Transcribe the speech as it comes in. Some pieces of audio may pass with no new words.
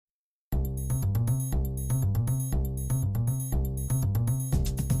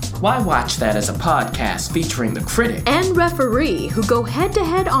Why Watch That is a podcast featuring the critic and referee who go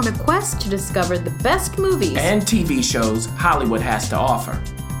head-to-head on a quest to discover the best movies and TV shows Hollywood has to offer.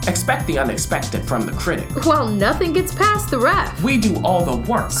 Expect the unexpected from the critic. Well, nothing gets past the ref. We do all the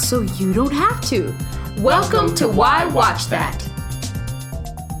work, so you don't have to. Welcome to Why Watch That.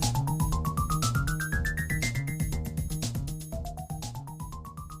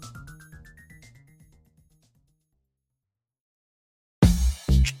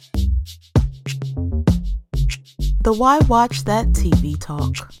 The Why Watch That TV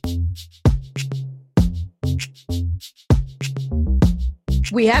Talk.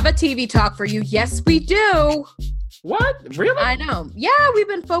 We have a TV talk for you. Yes, we do. What? Really? I know. Yeah, we've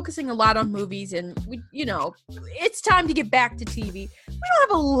been focusing a lot on movies, and it's time to get back to TV. We don't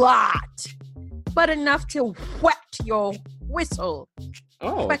have a lot, but enough to wet your whistle.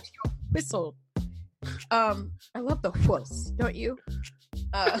 Oh. Wet your whistle. I love the wuss, don't you?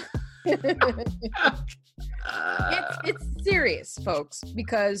 It's serious, folks,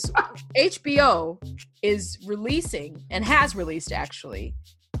 because HBO is releasing, and has released actually,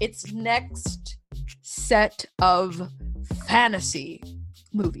 its next set of fantasy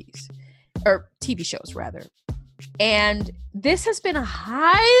movies, or TV shows rather. And this has been a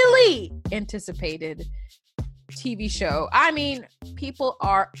highly anticipated TV show. I mean, people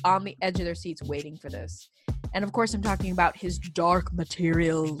are on the edge of their seats waiting for this. And of course, I'm talking about His Dark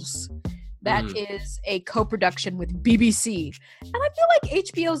Materials. That is a co-production with BBC. And I feel like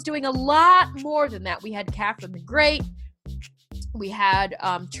HBO is doing a lot more than that. We had Catherine the Great. We had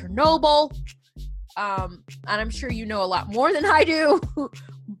Chernobyl. And I'm sure you know a lot more than I do.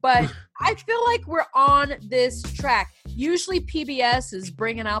 But I feel like we're on this track. Usually PBS is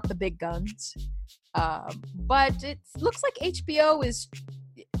bringing out the big guns. But it looks like HBO is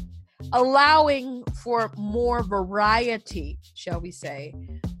allowing for more variety, shall we say,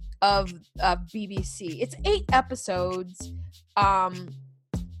 of BBC. It's 8 episodes, and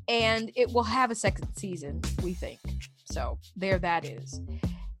it will have a second season, we think. So there that is.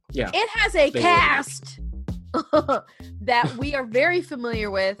 Yeah. It has a cast that we are very familiar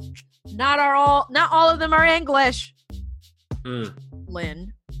with. Not all of them are English.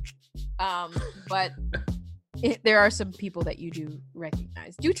 Lynn. But there are some people that you do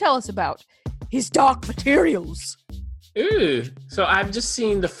recognize. Do tell us about His Dark Materials. Ooh, so I've just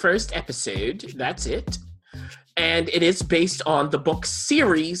seen the first episode. That's it. And it is based on the book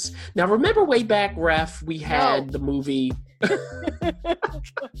series. Now, remember way back, Ref, we had the movie.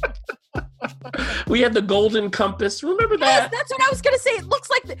 We had the Golden Compass. Remember that? Yes, that's what I was going to say. It looks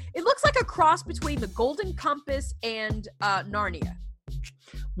like a cross between the Golden Compass and Narnia.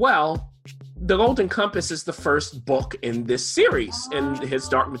 Well, the Golden Compass is the first book in this series, in His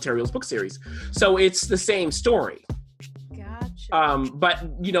Dark Materials book series. So it's the same story. But,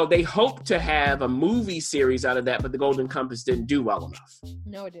 they hope to have a movie series out of that, but the Golden Compass didn't do well enough.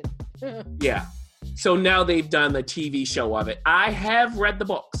 No, it didn't. Yeah. So now they've done the TV show of it. I have read the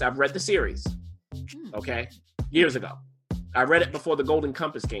books. I've read the series. Okay? Years ago. I read it before the Golden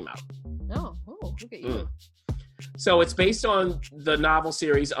Compass came out. Oh, look at you. So it's based on the novel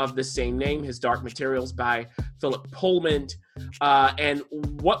series of the same name, His Dark Materials, by Philip Pullman. And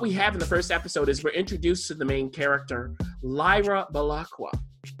what we have in the first episode is we're introduced to the main character, Lyra Belacqua.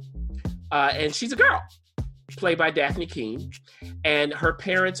 And she's a girl, played by Daphne Keane. And her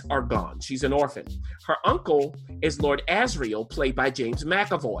parents are gone. She's an orphan. Her uncle is Lord Asriel, played by James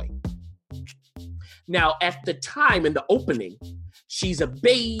McAvoy. Now, at the time in the opening, she's a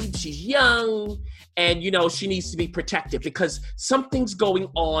babe, she's young, and, she needs to be protected because something's going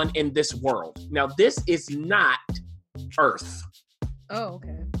on in this world. Now, this is not Earth. Oh,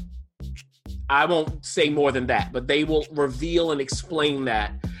 okay. I won't say more than that, but they will reveal and explain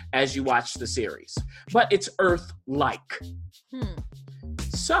that as you watch the series. But it's Earth-like.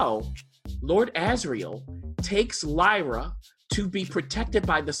 So, Lord Asriel takes Lyra to be protected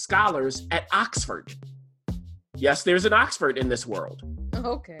by the scholars at Oxford. Yes, there's an Oxford in this world.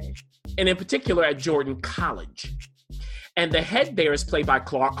 Okay. And in particular at Jordan College. And the head there is played by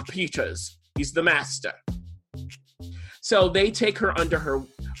Clark Peters. He's the master. So they take her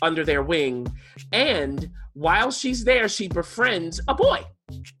under their wing, and while she's there, she befriends a boy.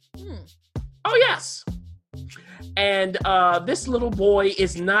 Oh, yes. And this little boy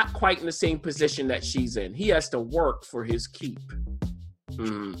is not quite in the same position that she's in. He has to work for his keep.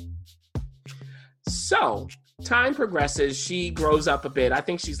 So, time progresses. She grows up a bit. I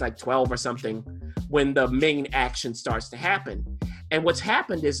think she's like 12 or something when the main action starts to happen. And what's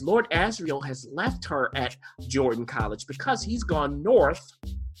happened is Lord Asriel has left her at Jordan College because he's gone north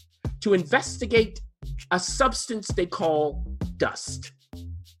to investigate a substance they call dust.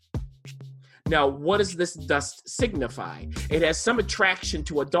 Now, what does this dust signify? It has some attraction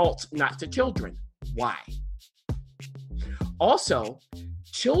to adults, not to children. Why? Also,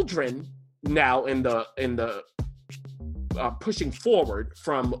 children now in the pushing forward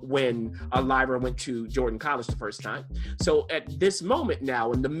from when Lyra went to Jordan College the first time. So at this moment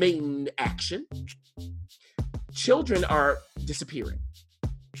now in the main action, children are disappearing.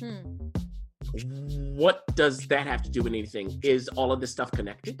 What does that have to do with anything? Is all of this stuff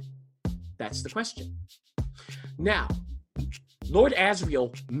connected? That's the question. Now, Lord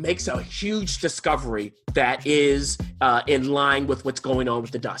Asriel makes a huge discovery that is in line with what's going on with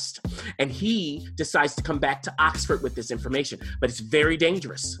the dust. And he decides to come back to Oxford with this information, but it's very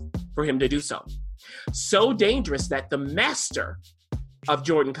dangerous for him to do so. So dangerous that the master of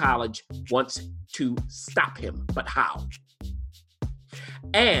Jordan College wants to stop him, but how?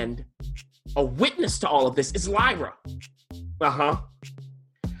 And a witness to all of this is Lyra.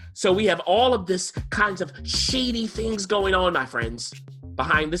 So we have all of this kinds of shady things going on, my friends,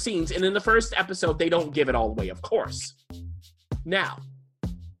 behind the scenes. And in the first episode, they don't give it all away, of course. Now,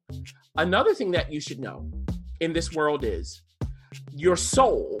 another thing that you should know in this world is your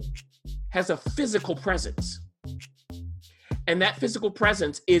soul has a physical presence. And that physical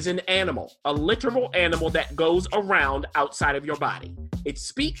presence is an animal, a literal animal that goes around outside of your body. It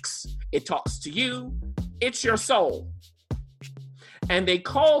speaks, it talks to you, it's your soul. And they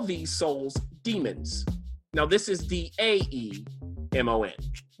call these souls demons. Now, this is D-A-E-M-O-N.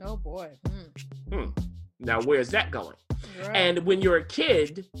 Oh, boy. Now, where's that going? Right. And when you're a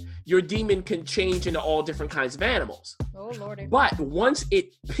kid, your demon can change into all different kinds of animals. Oh, Lordy. But once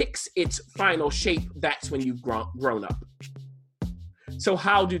it picks its final shape, that's when you've grown up. So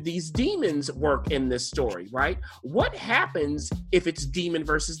how do these demons work in this story, right? What happens if it's demon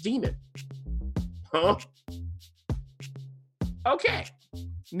versus demon? Okay.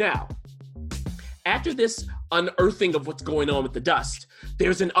 Now, after this unearthing of what's going on with the dust,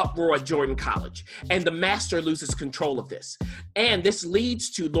 there's an uproar at Jordan College, and the master loses control of this. And this leads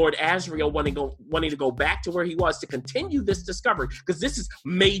to Lord Asriel wanting to go back to where he was to continue this discovery, because this is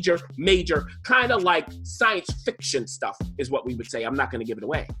major, kind of like science fiction stuff is what we would say. I'm not going to give it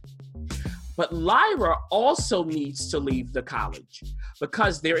away. But Lyra also needs to leave the college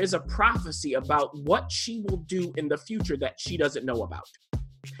because there is a prophecy about what she will do in the future that she doesn't know about.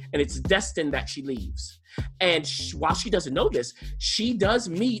 And it's destined that she leaves. And while she doesn't know this, she does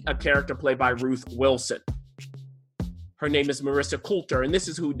meet a character played by Ruth Wilson. Her name is Marissa Coulter, and this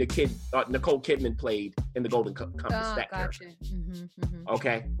is who Nicole Kidman played in The Golden Compass, that character.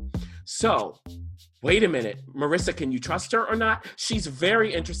 Okay? So, wait a minute. Marissa, can you trust her or not? She's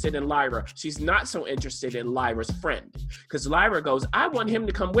very interested in Lyra. She's not so interested in Lyra's friend. Because Lyra goes, I want him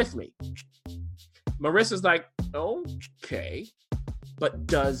to come with me. Marissa's like, okay. But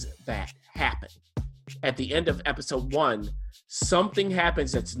does that happen? At the end of episode 1, something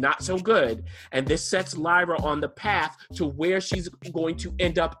happens that's not so good, and this sets Lyra on the path to where she's going to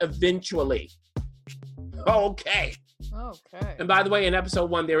end up eventually. Okay. And by the way, in episode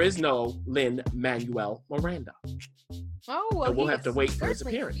 1, there is no Lin-Manuel Miranda. Oh, well, so we'll have to wait for his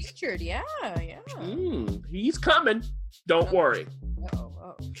appearance. Featured. Yeah. He's coming. Don't worry.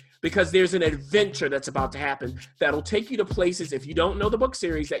 Because there's an adventure that's about to happen that'll take you to places, if you don't know the book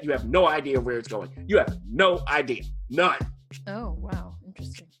series, that you have no idea where it's going. You have no idea. None. Oh, wow.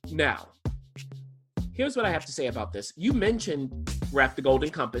 Interesting. Now, here's what I have to say about this. You mentioned Wrath the Golden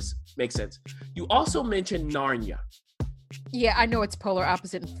Compass. Makes sense. You also mentioned Narnia. Yeah, I know it's polar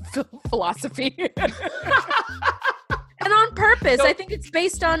opposite philosophy. And on purpose. I think it's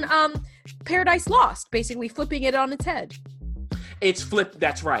based on Paradise Lost, basically flipping it on its head. It's flipped.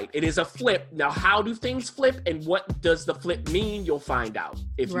 That's right. It is a flip. Now, how do things flip and what does the flip mean? You'll find out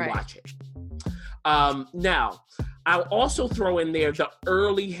if you watch it. Now, I'll also throw in there the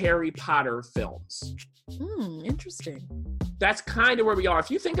early Harry Potter films. Interesting. That's kind of where we are. If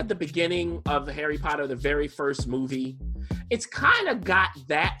you think of the beginning of Harry Potter, the very first movie, it's kind of got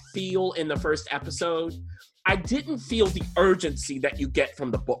that feel in the first episode. I didn't feel the urgency that you get from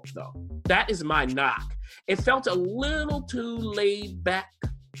the book, though. That is my knock. It felt a little too laid back.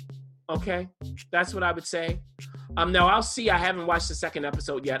 Okay? That's what I would say. Now, I'll see. I haven't watched the second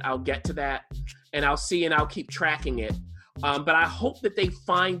episode yet. I'll get to that. And I'll see, and I'll keep tracking it. But I hope that they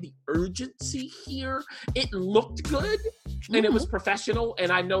find the urgency here. It looked good, and it was professional,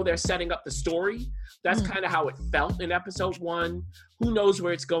 and I know they're setting up the story. That's kind of how it felt in episode 1. Who knows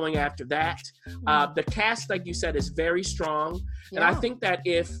where it's going after that? The cast, like you said, is very strong. And I think that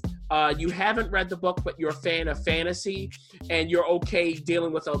if you haven't read the book, but you're a fan of fantasy, and you're okay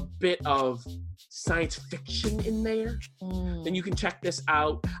dealing with a bit of science fiction in there, then you can check this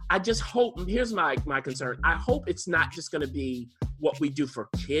out. I just hope, here's my concern. I hope it's not just going to be what we do for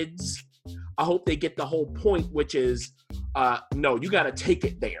kids. I hope they get the whole point, which is, no, you got to take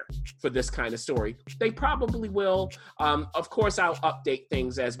it there for this kind of story. They probably will. Of course, I'll update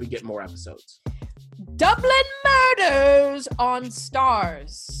things as we get more episodes. Dublin Murders on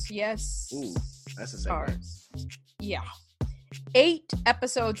Stars. Yes. Ooh, that's a Stars. Yeah. 8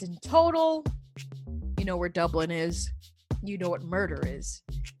 episodes in total. You know where Dublin is. You know what murder is.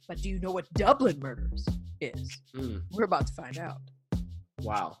 But do you know what Dublin Murders is? We're about to find out.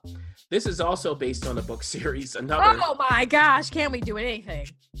 Wow. This is also based on a book series. Oh my gosh, can't we do anything?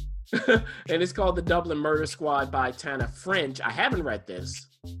 And it's called The Dublin Murder Squad by Tana French. I haven't read this.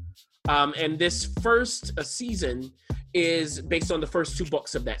 And this first season is based on the first 2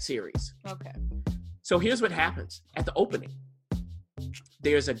 books of that series. Okay. So here's what happens at the opening.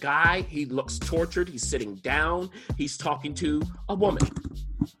 There's a guy, he looks tortured, he's sitting down, he's talking to a woman.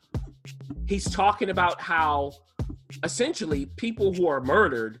 He's talking about how essentially people who are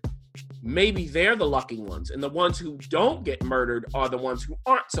murdered, maybe they're the lucky ones, and the ones who don't get murdered are the ones who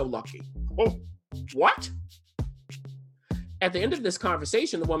aren't so lucky. Oh, what? At the end of this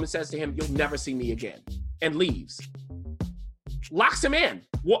conversation, the woman says to him, "You'll never see me again," and leaves. Locks him in.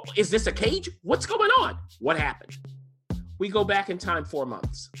 What, is this a cage? What's going on? What happened? We go back in time 4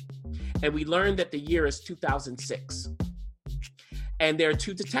 months, and we learn that the year is 2006. And there are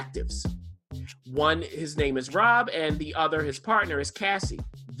 2 detectives. One, his name is Rob, and the other, his partner, is Cassie.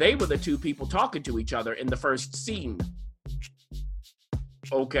 They were the 2 people talking to each other in the first scene.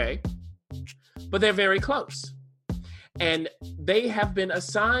 Okay. But they're very close. And they have been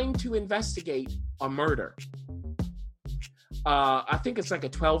assigned to investigate a murder. I think it's like a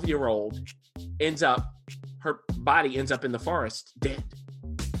 12-year-old her body ends up in the forest dead.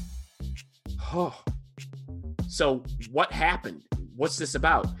 Oh. So what happened? What's this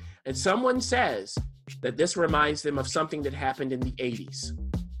about? And someone says that this reminds them of something that happened in the 80s.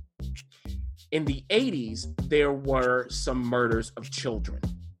 In the 80s, there were some murders of children.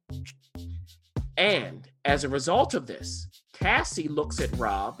 And as a result of this, Cassie looks at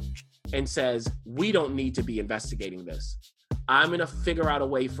Rob and says, "We don't need to be investigating this. I'm going to figure out a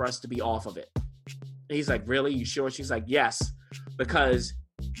way for us to be off of it." And he's like, "Really? You sure?" She's like, "Yes, because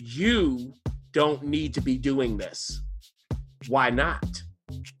you don't need to be doing this. Why not?"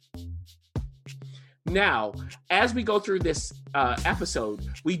 Now, as we go through this episode,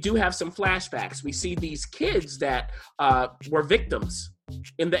 we do have some flashbacks. We see these kids that were victims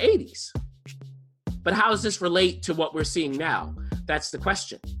in the 80s. But how does this relate to what we're seeing now? That's the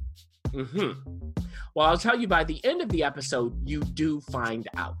question. Well, I'll tell you, by the end of the episode, you do find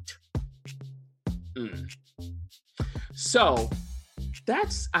out. So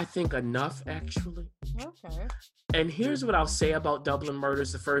that's, I think, enough, actually. Okay. And here's what I'll say about Dublin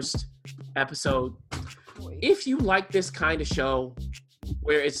Murders, the first episode. If you like this kind of show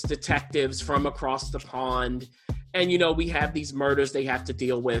where it's detectives from across the pond and, you know, we have these murders they have to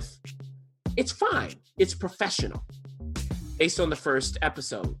deal with, it's fine. It's professional based on the first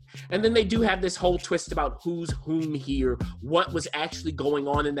episode. And then they do have this whole twist about who's whom here, what was actually going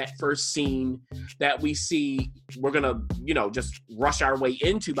on in that first scene that we see we're going to, you know, just rush our way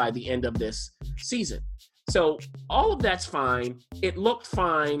into by the end of this season. So all of that's fine. It looked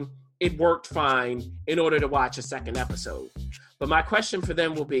fine. It worked fine in order to watch a second episode. But my question for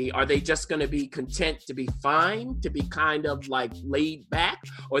them will be, are they just going to be content to be fine, to be kind of like laid back,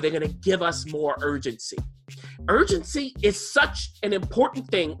 or are they going to give us more urgency? Urgency is such an important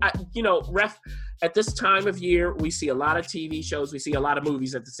thing. At this time of year, we see a lot of TV shows, we see a lot of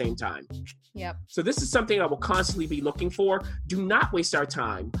movies at the same time. Yep. So this is something I will constantly be looking for. Do not waste our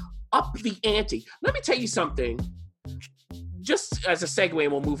time. Up the ante. Let me tell you something, just as a segue,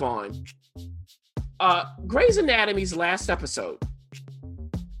 and we'll move on. Grey's Anatomy's last episode.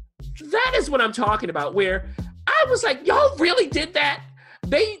 That is what I'm talking about, where I was like, y'all really did that?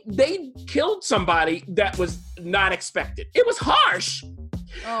 They killed somebody that was not expected. It was harsh.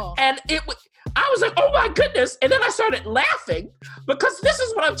 Oh. And I was like, oh my goodness. And then I started laughing because this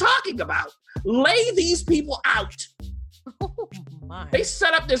is what I'm talking about. Lay these people out. Oh my. They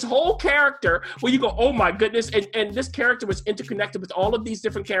set up this whole character where you go, oh my goodness. And this character was interconnected with all of these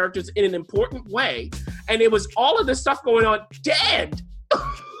different characters in an important way. And it was all of this stuff going on dead.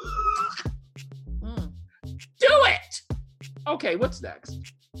 Do it. Okay, what's next?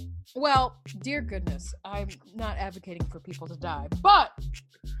 Well, dear goodness, I'm not advocating for people to die, but...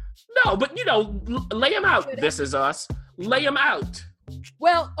 No, but, lay them out. This Is Us. Lay them out.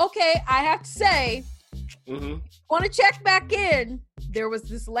 Well, okay, I have to say, Want to check back in. There was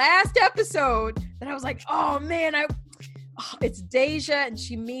this last episode that I was like, oh man, it's Deja, and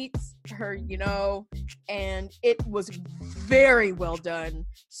she meets her, and it was very well done.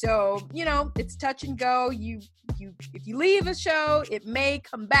 So, it's touch and go. If you leave a show, it may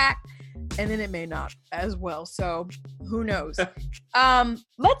come back, and then it may not as well. So who knows?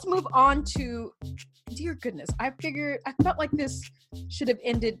 Let's move on to, dear goodness, I felt like this should have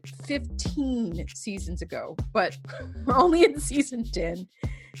ended 15 seasons ago, but we're only in season 10.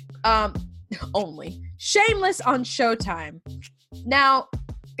 Only. Shameless on Showtime. Now,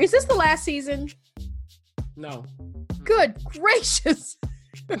 is this the last season? No. Good gracious.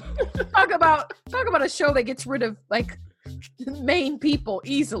 Talk about a show that gets rid of main people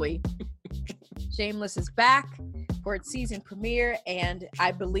easily. Shameless is back for its season premiere, and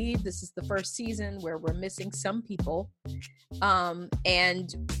I believe this is the first season where we're missing some people. And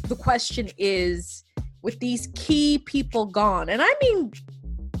the question is, with these key people gone, and I mean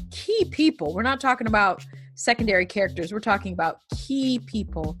key people, we're not talking about secondary characters, we're talking about key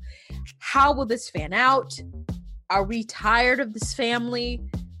people. How will this fan out? Are we tired of this family?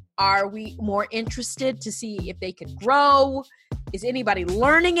 Are we more interested to see if they can grow? Is anybody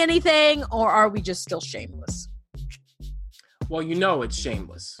learning anything, or are we just still shameless? Well, it's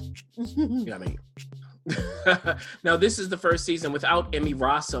shameless. I mean, now this is the first season without Emmy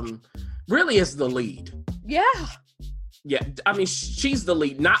Rossum really as the lead. Yeah. Yeah, I mean, she's the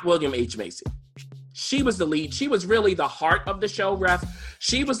lead, not William H. Macy. She was the lead. She was really the heart of the show, Ref.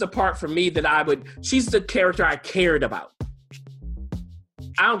 She was the part for me that she's the character I cared about.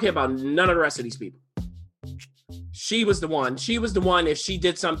 I don't care about none of the rest of these people. She was the one. She was the one, if she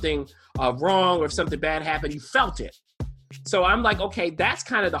did something wrong or if something bad happened, you felt it. So I'm like, okay, that's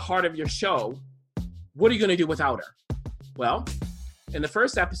kind of the heart of your show. What are you going to do without her? Well, in the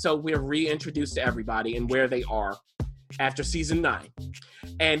first episode, we're reintroduced to everybody and where they are after season 9.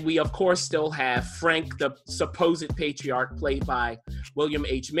 And we, of course, still have Frank, the supposed patriarch, played by William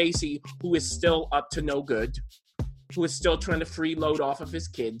H. Macy, who is still up to no good, who is still trying to freeload off of his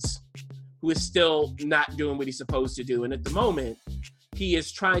kids, who is still not doing what he's supposed to do. And at the moment, he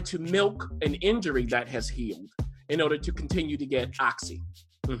is trying to milk an injury that has healed in order to continue to get Oxy.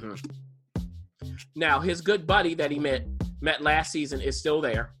 Mm-hmm. Now, his good buddy that he met last season is still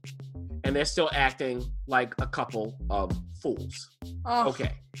there, and they're still acting like a couple of fools. Oh.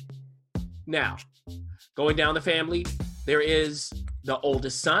 Okay. Now, going down the family, there is the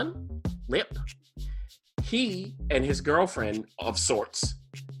oldest son, Lip. He and his girlfriend of sorts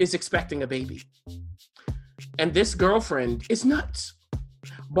is expecting a baby. And this girlfriend is nuts.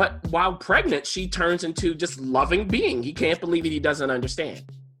 But while pregnant, she turns into just loving being. He can't believe it. He doesn't understand.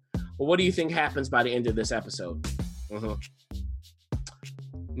 Well, what do you think happens by the end of this episode? Mm-hmm.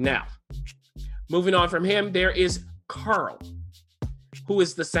 Now, moving on from him, there is Carl, who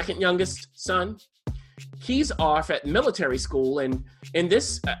is the second youngest son. He's off at military school, and in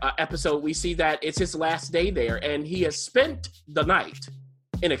this episode, we see that it's his last day there, and he has spent the night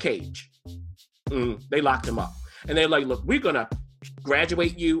in a cage. They locked him up, and they're like, look, we're going to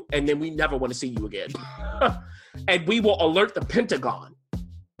graduate you, and then we never want to see you again. And we will alert the Pentagon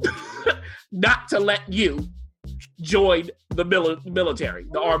not to let you join the military,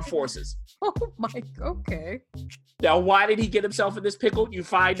 the armed forces. Oh my, okay. Now, why did he get himself in this pickle? You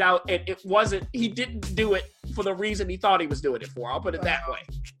find out, and he didn't do it for the reason he thought he was doing it for. I'll put it that way.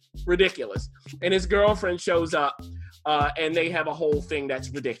 Ridiculous. And his girlfriend shows up, and they have a whole thing that's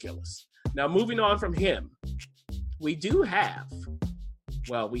ridiculous. Now, moving on from him, we have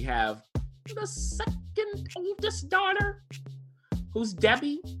the second oldest daughter, who's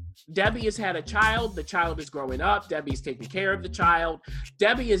Debbie. Debbie has had a child. The child is growing up. Debbie's taking care of the child.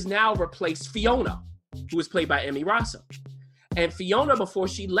 Debbie has now replaced Fiona, who was played by Emmy Rossum. And Fiona, before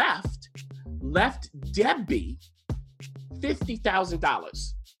she left Debbie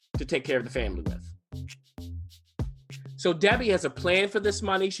 $50,000 to take care of the family with. So Debbie has a plan for this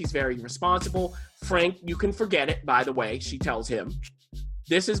money. She's very responsible. Frank, you can forget it, by the way, she tells him.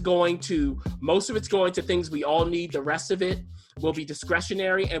 Most of it's going to things we all need. The rest of it will be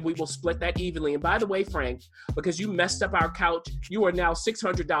discretionary, and we will split that evenly. And by the way, Frank, because you messed up our couch, you are now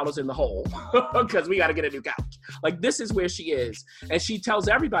 $600 in the hole because we got to get a new couch. Like, this is where she is. And she tells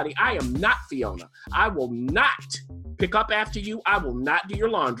everybody, I am not Fiona. I will not pick up after you. I will not do your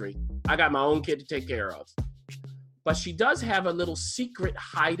laundry. I got my own kid to take care of. But she does have a little secret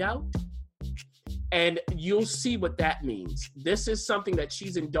hideout, and you'll see what that means. This is something that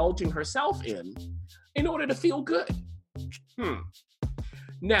she's indulging herself in order to feel good.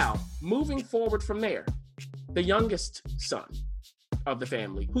 Now, moving forward from there, the youngest son, of the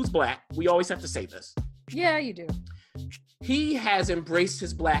family, who's black. We always have to say this. Yeah, you do. He has embraced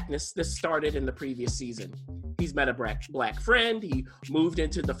his blackness. This started in the previous season. He's met a black friend. He moved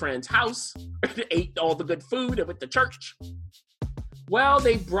into the friend's house, ate all the good food, and went to church. Well,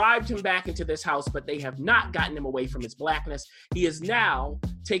 they bribed him back into this house, but they have not gotten him away from his blackness. He is now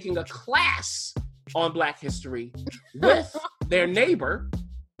taking a class on Black history with their neighbor,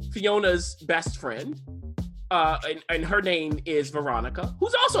 Fiona's best friend, and her name is Veronica,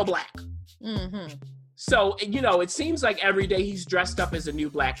 who's also black. Mm-hmm. So, it seems like every day he's dressed up as a new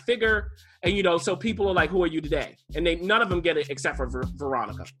black figure. And, so people are like, who are you today? And none of them get it except for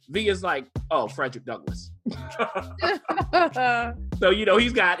Veronica. V is like, oh, Frederick Douglass. So,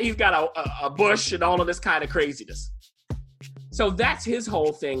 he's got a bush and all of this kind of craziness. So that's his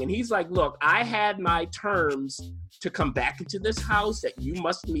whole thing. And he's like, look, I had my terms to come back into this house that you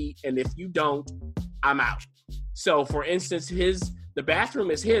must meet. And if you don't, I'm out. So, for instance, the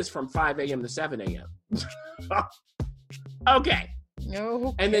bathroom is his from 5 a.m. to 7 a.m. Okay.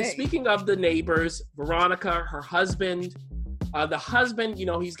 And then speaking of the neighbors, Veronica, her husband, the husband,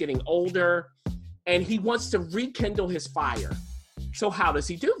 he's getting older and he wants to rekindle his fire. So how does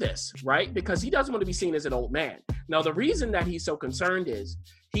he do this, right? Because he doesn't want to be seen as an old man. Now, the reason that he's so concerned is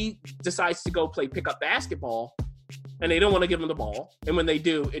he decides to go play pickup basketball and they don't want to give him the ball. And when they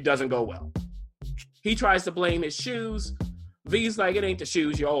do, it doesn't go well. He tries to blame his shoes. V's like, it ain't the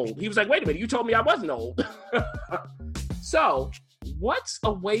shoes, you're old. He was like, wait a minute, you told me I wasn't old. So what's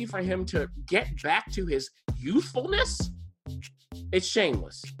a way for him to get back to his youthfulness? It's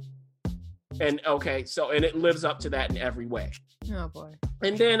Shameless. And it lives up to that in every way. Oh boy.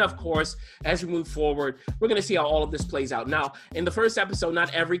 And then, of course, as we move forward, we're going to see how all of this plays out. Now, in the first episode,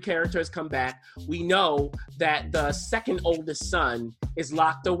 not every character has come back. We know that the second oldest son is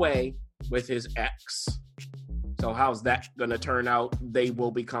locked away with his ex. So how's that going to turn out? They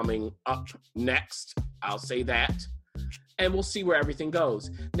will be coming up next. I'll say that. And we'll see where everything goes.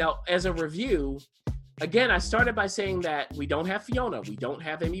 Now, as a review, again, I started by saying that we don't have Fiona. We don't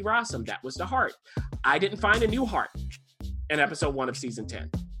have Amy Rossum. That was the heart. I didn't find a new heart in episode 1 of season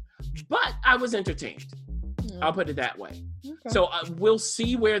 10. But I was entertained. I'll put it that way. Okay. So we'll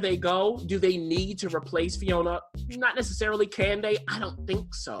see where they go. Do they need to replace Fiona? Not necessarily. Can they? I don't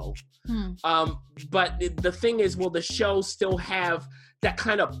think so. But the thing is, will the show still have that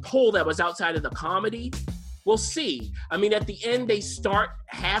kind of pull that was outside of the comedy? We'll see. I mean, at the end, they start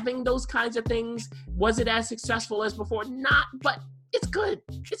having those kinds of things. Was it as successful as before? Not, but it's good.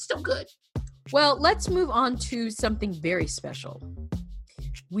 It's still good. Well, let's move on to something very special.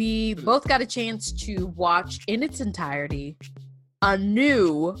 We both got a chance to watch in its entirety a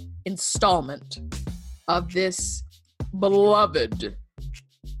new installment of this beloved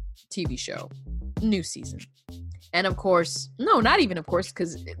TV show, new season. And of course, no, not even of course,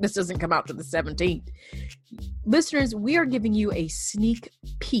 because this doesn't come out to the 17th. Listeners, we are giving you a sneak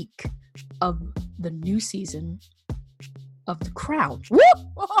peek of the new season of The Crown. Woo!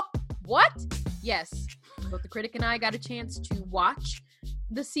 What? Yes, both the critic and I got a chance to watch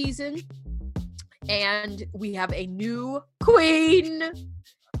the season, and we have a new queen,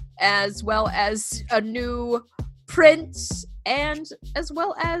 as well as a new prince, and as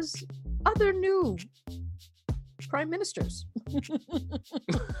well as other new prime ministers.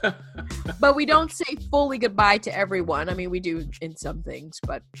 But we don't say fully goodbye to everyone. I mean, we do in some things,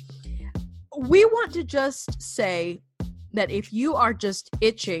 but we want to just say that if you are just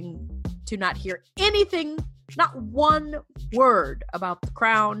itching to not hear anything, not one word about The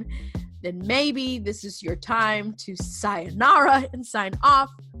Crown, then maybe this is your time to sayonara and sign off.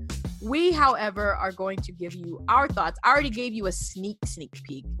 We, however, are going to give you our thoughts. I already gave you a sneak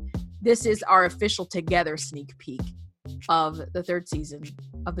peek. This is our official together sneak peek of the 3rd season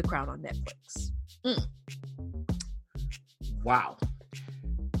of The Crown on Netflix. Wow.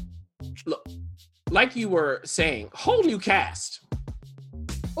 Look, like you were saying, whole new cast.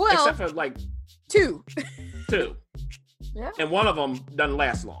 Well, except for like 2. Yeah. And one of them doesn't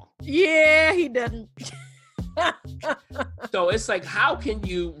last long. Yeah, he doesn't. So it's like, how can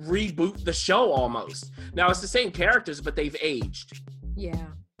you reboot the show almost? Now it's the same characters, but they've aged. Yeah.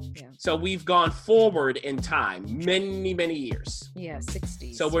 So we've gone forward in time, many, many years. Yeah,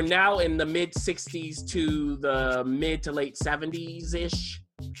 60s. So we're now in the mid 60s to the mid to late 70s-ish.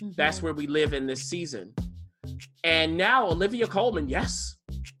 Mm-hmm. That's where we live in this season. And now Olivia Colman, yes,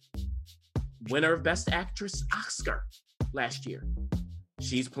 winner of Best Actress Oscar last year.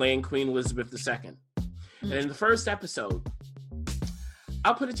 She's playing Queen Elizabeth II. Mm-hmm. And in the first episode,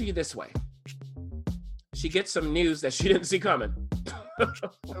 I'll put it to you this way. She gets some news that she didn't see coming.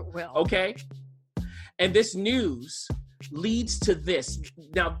 Well. Okay? And this news leads to this.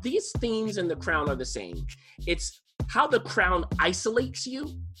 Now, these themes in The Crown are the same. It's how the Crown isolates you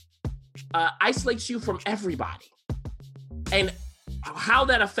from everybody. And how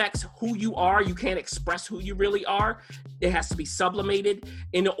that affects who you are. You can't express who you really are. It has to be sublimated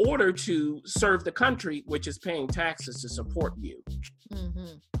in order to serve the country, which is paying taxes to support you.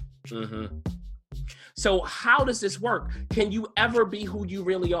 Mm-hmm. Mm-hmm. So how does this work? Can you ever be who you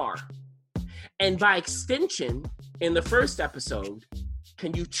really are? And by extension, in the first episode,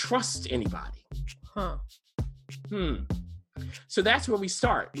 can you trust anybody? So that's where we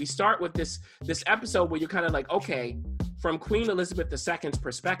start. We start with this episode where you're kind of like, okay, from Queen Elizabeth II's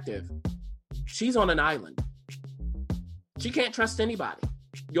perspective, she's on an island. She can't trust anybody.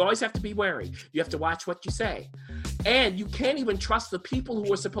 You always have to be wary. You have to watch what you say. And you can't even trust the people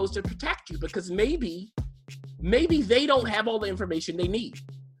who are supposed to protect you, because maybe they don't have all the information they need.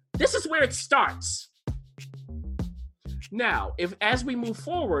 This is where it starts. Now, as we move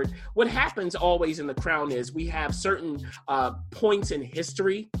forward, what happens always in The Crown is we have certain points in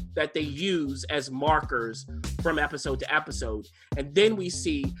history that they use as markers from episode to episode. And then we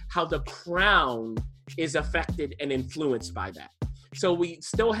see how the Crown is affected and influenced by that. So we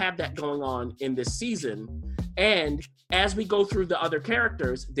still have that going on in this season. And as we go through the other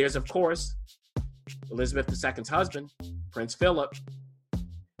characters, there's, of course, Elizabeth II's husband, Prince Philip,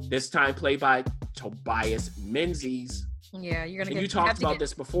 this time played by Tobias Menzies. Yeah, you're gonna. And you talked about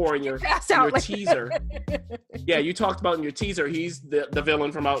this before in your teaser. Yeah, you talked about in your teaser. He's the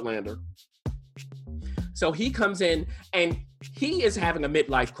villain from Outlander. So he comes in and he is having a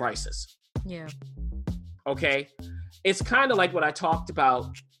midlife crisis. Yeah. Okay, it's kind of like what I talked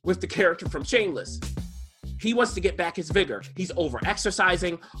about with the character from Shameless. He wants to get back his vigor. He's over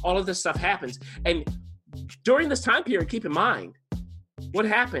exercising. All of this stuff happens, and during this time period, keep in mind what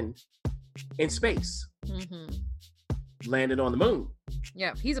happened in space. Mm-hmm. Landed on the moon.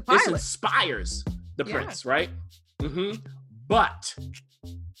 Yeah, he's a pilot. This inspires the prince, right? Mm-hmm. But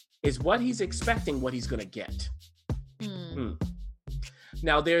is what he's expecting what he's going to get?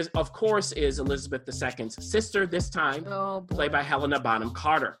 Now, there's, of course, is Elizabeth II's sister, this time, played by Helena Bonham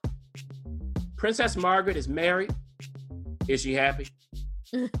Carter. Princess Margaret is married. Is she happy?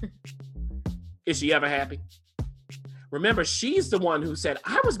 Is she ever happy? Remember, she's the one who said,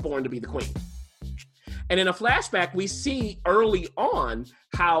 I was born to be the queen. And in a flashback, we see early on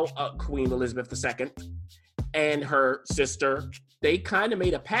how Queen Elizabeth II and her sister, they kind of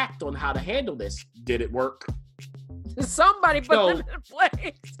made a pact on how to handle this. Did it work? Somebody put them in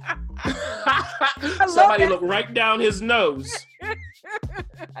place. Somebody looked right down his nose.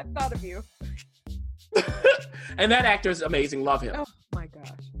 I thought of you. And that actor is amazing. Love him. Oh, my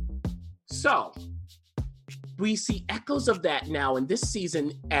gosh. So we see echoes of that now in this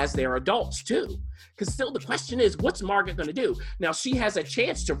season as they're adults, too. Because still the question is, what's Margaret going to do? Now, she has a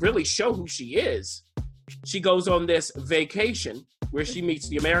chance to really show who she is. She goes on this vacation where she meets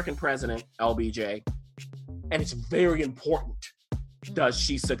the American president, LBJ. And it's very important. Does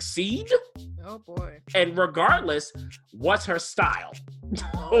she succeed? Oh, boy. And regardless, what's her style?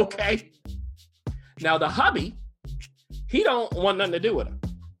 Okay? Now, the hubby, he don't want nothing to do with her.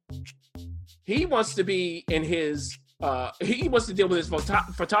 He wants to be in his, he wants to deal with his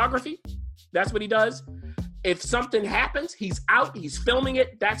photography. That's what he does. If something happens, he's out, he's filming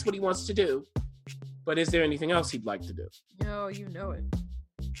it. That's what he wants to do. But is there anything else he'd like to do? No, you know it.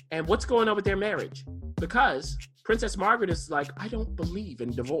 And what's going on with their marriage? Because Princess Margaret is like, I don't believe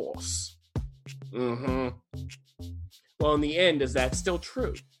in divorce. Mm-hmm. Well, in the end, is that still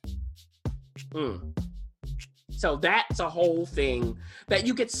true? So that's a whole thing that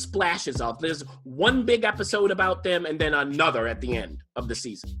you get splashes of. There's one big episode about them and then another at the end of the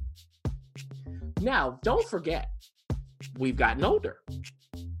season. Now, don't forget, we've gotten older.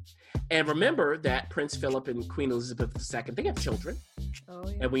 And remember that Prince Philip and Queen Elizabeth II, they have children. Oh,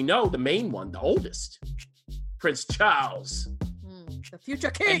 yeah. And we know the main one, the oldest, Prince Charles. The future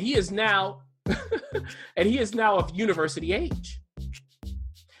king. And he is now, of university age.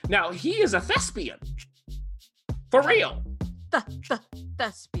 Now, he is a thespian. For real. The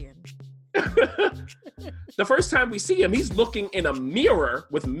thespian. The first time we see him, he's looking in a mirror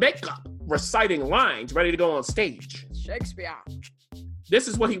with makeup, reciting lines, ready to go on stage. Shakespeare. This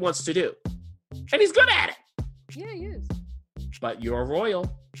is what he wants to do. And he's good at it. Yeah, he is. But you're a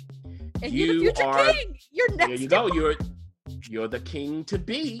royal. And you're the future king. You're next. There you go. You're the king to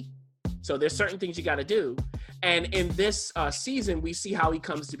be. So there's certain things you got to do. And in this season, we see how he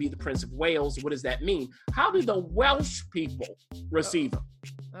comes to be the Prince of Wales. What does that mean? How do the Welsh people receive him?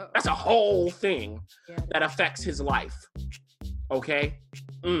 That's a whole thing that affects his life. Okay?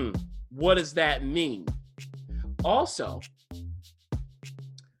 What does that mean? Also,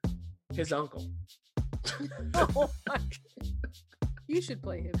 his uncle. Oh my. You should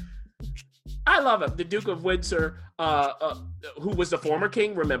play him. I love him. The Duke of Windsor, who was the former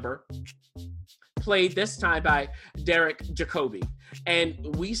king, remember, played this time by Derek Jacobi.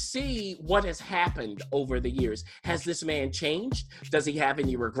 And we see what has happened over the years. Has this man changed? Does he have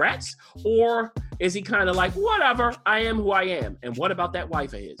any regrets? Or is he kind of like, whatever, I am who I am? And what about that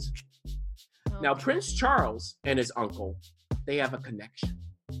wife of his? Now, Prince Charles and his uncle, they have a connection.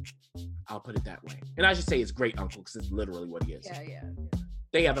 I'll put it that way. And I should say his great uncle, because it's literally what he is. Yeah.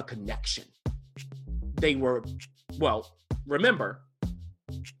 They have a connection. They were, well, remember,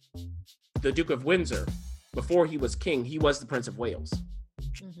 the Duke of Windsor, before he was king, he was the Prince of Wales.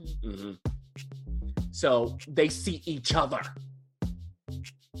 So they see each other.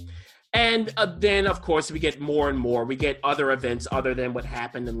 And then, of course, we get more and more. We get other events other than what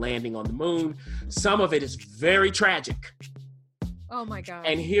happened in landing on the moon. Some of it is very tragic. Oh, my God.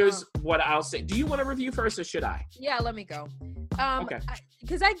 And here's what I'll say. Do you want to review first, or should I? Yeah, let me go. Okay.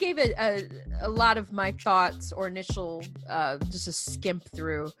 Because I gave it a lot of my thoughts or initial, just a skimp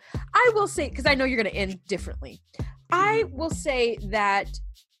through. I will say, because I know you're going to end differently. I will say that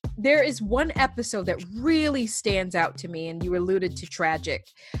there is one episode that really stands out to me, and you alluded to tragic.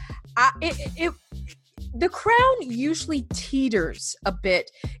 The Crown usually teeters a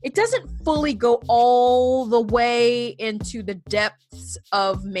bit. It doesn't fully go all the way into the depths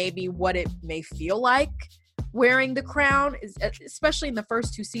of maybe what it may feel like wearing the crown, especially in the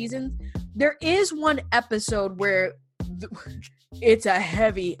first 2 seasons. There is one episode where it's a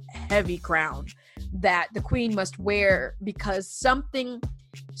heavy, heavy crown that the queen must wear because something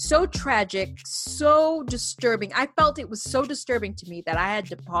so tragic, so disturbing. I felt it was so disturbing to me that I had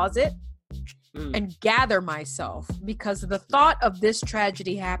to pause it and gather myself, because the thought of this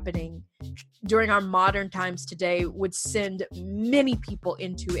tragedy happening during our modern times today would send many people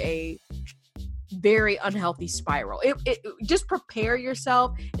into a very unhealthy spiral. It just prepare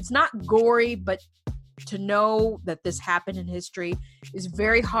yourself. It's not gory, but to know that this happened in history is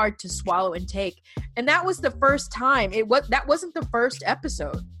very hard to swallow and take. And that was the first time. That wasn't the first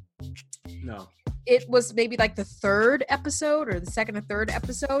episode. No. It was maybe like the 3rd episode or the 2nd or 3rd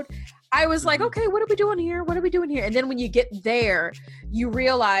episode. I was like, okay, what are we doing here? What are we doing here? And then when you get there, you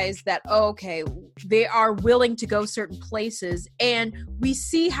realize that, okay, they are willing to go certain places. And we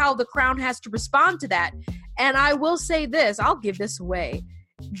see how the Crown has to respond to that. And I will say this, I'll give this away.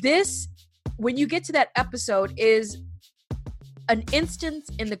 This, when you get to that episode, is an instance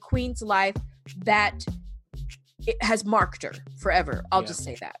in the Queen's life that it has marked her forever. I'll just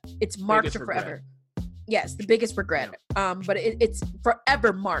say that. It's marked her forever. Yes, the biggest regret. But it's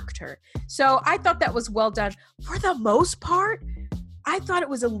forever marked her. So I thought that was well done. For the most part, I thought it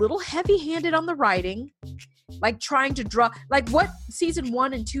was a little heavy-handed on the writing. Like trying to draw, like what season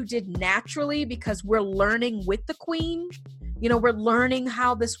 1 and 2 did naturally, because we're learning with the Queen. You know, we're learning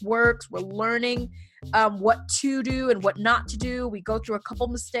how this works. We're learning what to do and what not to do. We go through a couple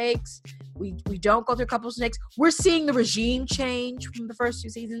mistakes. We don't go through a couple mistakes. We're seeing the regime change from the first 2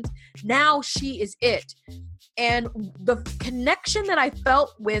 seasons. Now she is it. And the connection that I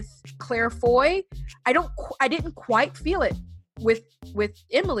felt with Claire Foy, I didn't quite feel it with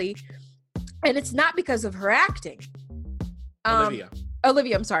Emily. And it's not because of her acting. Olivia.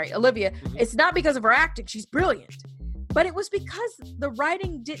 Mm-hmm. It's not because of her acting. She's brilliant. But it was because the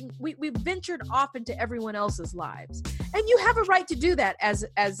writing didn't, we ventured off into everyone else's lives. And you have a right to do that as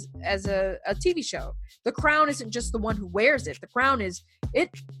a TV show. The Crown isn't just the one who wears it. The Crown is,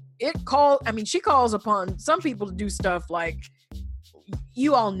 she calls upon some people to do stuff like,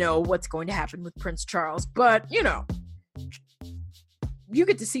 you all know what's going to happen with Prince Charles, but you know, you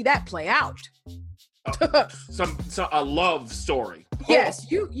get to see that play out. A love story. Yes,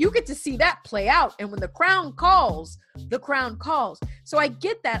 you get to see that play out. And when the Crown calls, the Crown calls. So I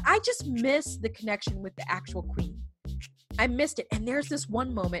get that. I just miss the connection with the actual Queen. I missed it. And there's this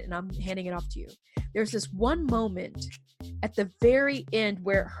one moment, and I'm handing it off to you. There's this one moment at the very end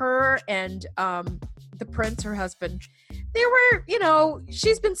where her and the prince, her husband, they were,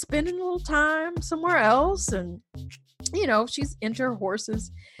 she's been spending a little time somewhere else, and she's into her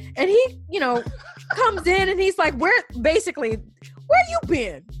horses, and he, comes in and he's like, where you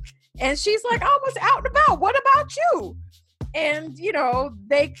been? And she's like, I was out and about. What about you? And,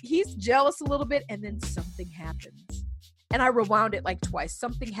 he's jealous a little bit, and then something happens. And I rewound it like twice.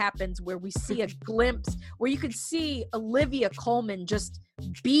 Something happens where we see a glimpse where you could see Olivia Colman just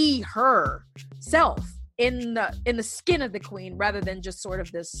be herself in the skin of the Queen, rather than just sort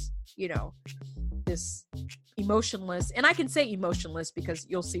of this, this emotionless, and I can say emotionless because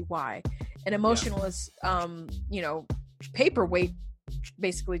you'll see why. an emotionless, paperweight,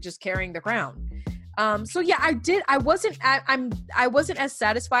 basically just carrying the crown. So yeah, I wasn't as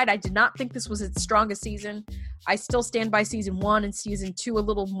satisfied. I did not think this was its strongest season. I still stand by season 1 and season 2 a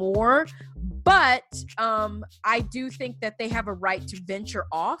little more, but I do think that they have a right to venture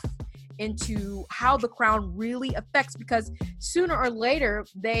off into how the crown really affects, because sooner or later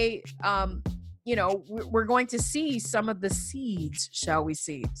they, we're going to see some of the seeds, shall we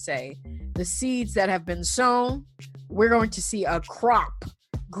say, the seeds that have been sown. We're going to see a crop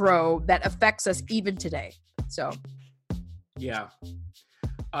grow that affects us even today. So yeah,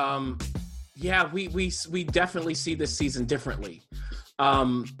 we definitely see this season differently.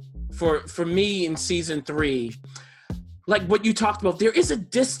 For me in season 3, like what you talked about, there is a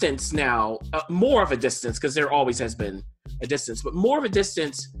distance now, more of a distance, because there always has been a distance, but more of a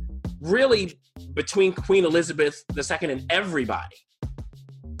distance really between Queen Elizabeth II and everybody.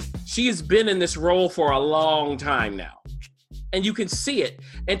 She has been in this role for a long time now, and you can see it.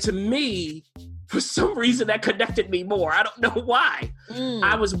 And to me, for some reason, that connected me more. I don't know why.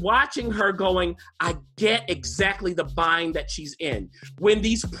 I was watching her going, I get exactly the bind that she's in. When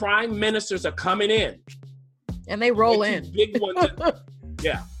these prime ministers are coming in. And they roll in. Big ones.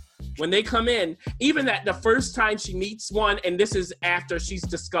 Yeah. When they come in, even that the first time she meets one, and this is after she's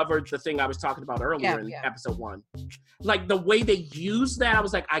discovered the thing I was talking about earlier in episode 1. Like the way they use that, I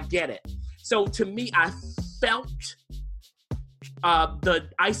was like, I get it. So to me, I felt the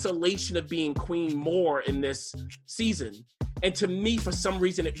isolation of being queen more in this season. And to me, for some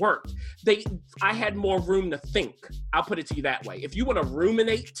reason, it worked. I had more room to think. I'll put it to you that way. If you want to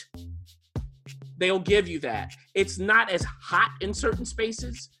ruminate, they'll give you that. It's not as hot in certain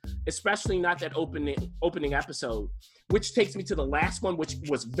spaces, especially not that opening episode, which takes me to the last one, which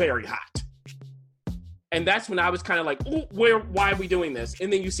was very hot. And that's when I was kind of like, why are we doing this?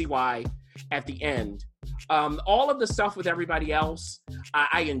 And then you see why at the end. All of the stuff with everybody else,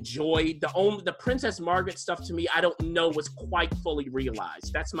 I enjoyed. The Princess Margaret stuff, to me, I don't know was quite fully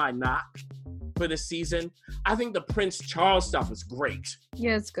realized. That's my knock for this season. I think the Prince Charles stuff was great.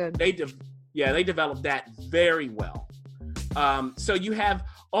 Yeah, it's good. They developed that very well. So you have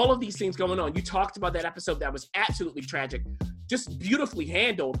all of these things going on. You talked about that episode that was absolutely tragic, just beautifully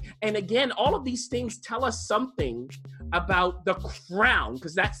handled. And again, all of these things tell us something about the crown,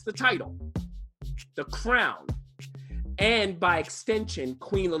 because that's the title. The crown, and by extension,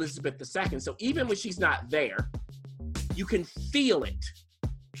 Queen Elizabeth II. So even when she's not there, you can feel it.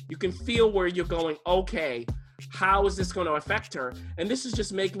 You can feel where you're going, okay, how is this going to affect her? And this is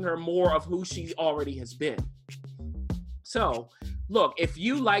just making her more of who she already has been. So, look, if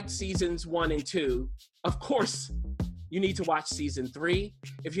you liked seasons 1 and 2, of course, you need to watch season 3.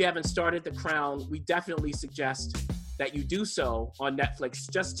 If you haven't started The Crown, we definitely suggest that you do so on Netflix,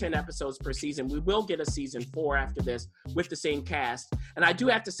 just 10 episodes per season. We will get a season 4 after this with the same cast. And I do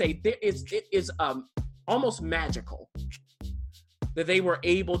have to say, it is almost magical that they were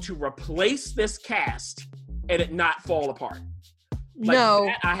able to replace this cast and it not fall apart. Like no.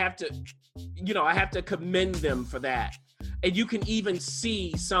 That, I have to commend them for that. And you can even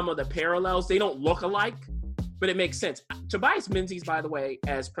see some of the parallels. They don't look alike, but it makes sense. Tobias Menzies, by the way,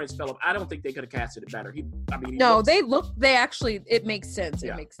 as Prince Philip, I don't think they could have casted it better. It makes sense.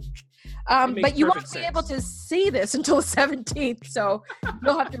 Yeah. It makes but you won't be able to see this until the 17th, so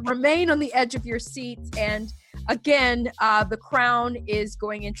you'll have to remain on the edge of your seats. And again, The Crown is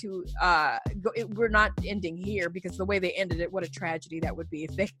going into, we're not ending here, because the way they ended it, what a tragedy that would be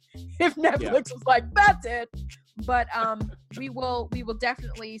if Netflix was like, that's it. But we will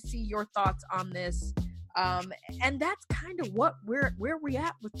definitely see your thoughts on this. And that's kind of where we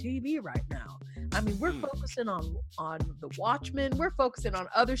at with TV right now. I mean, we're focusing on The Watchmen. We're focusing on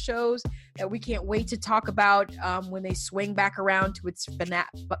other shows that we can't wait to talk about when they swing back around to its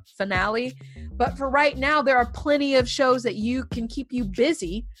finale. But for right now, there are plenty of shows that you can keep you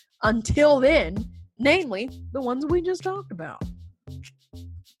busy until then, namely the ones we just talked about.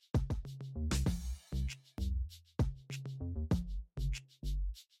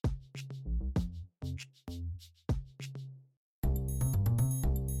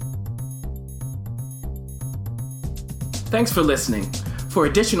 Thanks for listening. For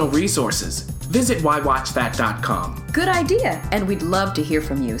additional resources, visit whywatchthat.com. Good idea, and we'd love to hear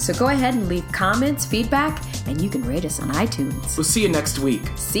from you. So go ahead and leave comments, feedback, and you can rate us on iTunes. We'll see you next week.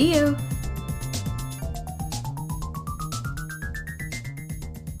 See you.